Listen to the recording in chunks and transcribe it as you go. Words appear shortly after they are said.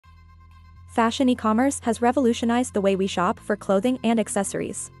Fashion e-commerce has revolutionized the way we shop for clothing and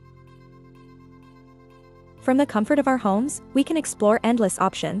accessories. From the comfort of our homes, we can explore endless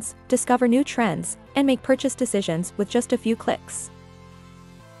options, discover new trends, and make purchase decisions with just a few clicks.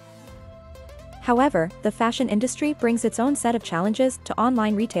 However, the fashion industry brings its own set of challenges to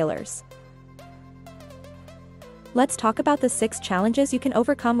online retailers. Let's talk about the 6 challenges you can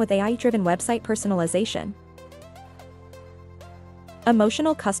overcome with AI-driven website personalization.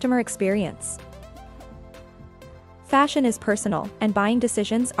 Emotional customer experience. Fashion is personal, and buying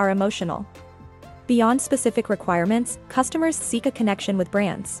decisions are emotional. Beyond specific requirements, customers seek a connection with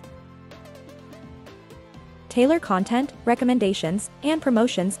brands. Tailor content, recommendations, and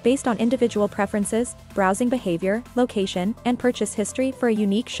promotions based on individual preferences, browsing behavior, location, and purchase history for a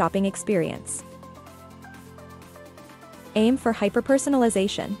unique shopping experience. Aim for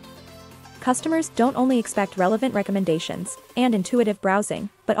hyper-personalization. Customers don't only expect relevant recommendations and intuitive browsing,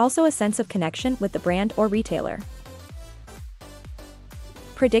 but also a sense of connection with the brand or retailer.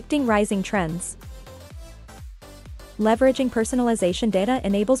 Predicting rising trends. Leveraging personalization data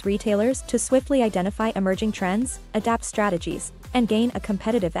enables retailers to swiftly identify emerging trends, adapt strategies, and gain a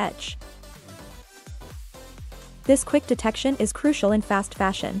competitive edge. This quick detection is crucial in fast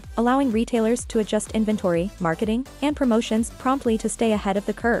fashion, allowing retailers to adjust inventory, marketing, and promotions promptly to stay ahead of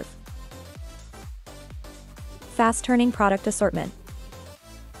the curve. Fast-turning product assortment.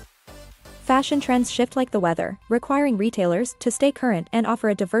 Fashion trends shift like the weather, requiring retailers to stay current and offer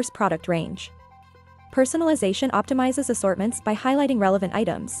a diverse product range. Personalization optimizes assortments by highlighting relevant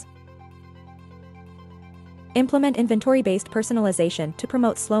items. Implement inventory-based personalization to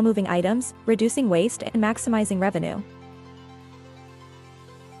promote slow-moving items, reducing waste and maximizing revenue.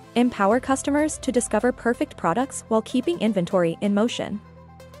 Empower customers to discover perfect products while keeping inventory in motion.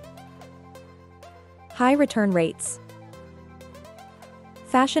 High return rates.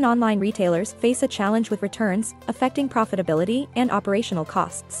 Fashion online retailers face a challenge with returns, affecting profitability and operational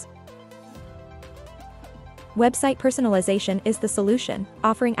costs. Website personalization is the solution,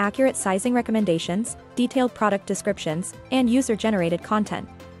 offering accurate sizing recommendations, detailed product descriptions, and user-generated content.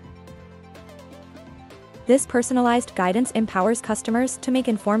 This personalized guidance empowers customers to make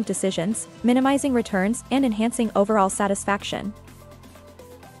informed decisions, minimizing returns and enhancing overall satisfaction.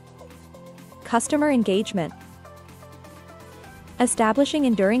 Customer engagement. Establishing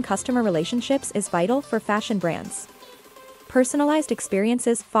enduring customer relationships is vital for fashion brands. Personalized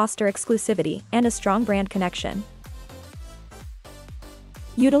experiences foster exclusivity and a strong brand connection.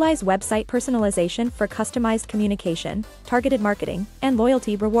 Utilize website personalization for customized communication, targeted marketing, and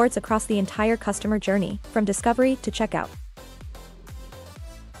loyalty rewards across the entire customer journey, from discovery to checkout.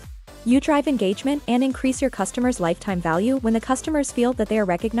 You drive engagement and increase your customers' lifetime value when the customers feel that they are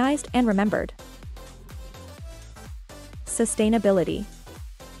recognized and remembered. Sustainability.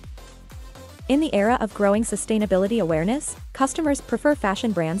 In the era of growing sustainability awareness, customers prefer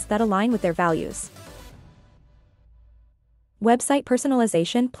fashion brands that align with their values. Website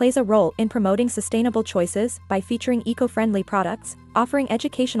personalization plays a role in promoting sustainable choices by featuring eco-friendly products, offering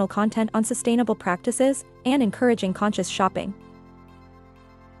educational content on sustainable practices, and encouraging conscious shopping.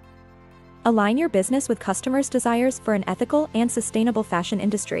 Align your business with customers' desires for an ethical and sustainable fashion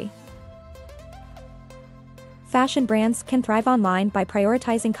industry. Fashion brands can thrive online by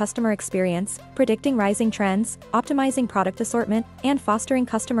prioritizing customer experience, predicting rising trends, optimizing product assortment, and fostering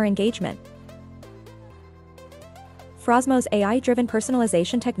customer engagement. Frosmo's AI-driven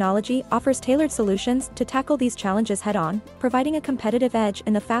personalization technology offers tailored solutions to tackle these challenges head-on, providing a competitive edge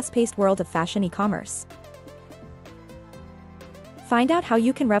in the fast-paced world of fashion e-commerce. Find out how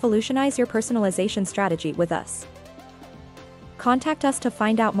you can revolutionize your personalization strategy with us. Contact us to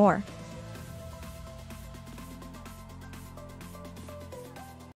find out more.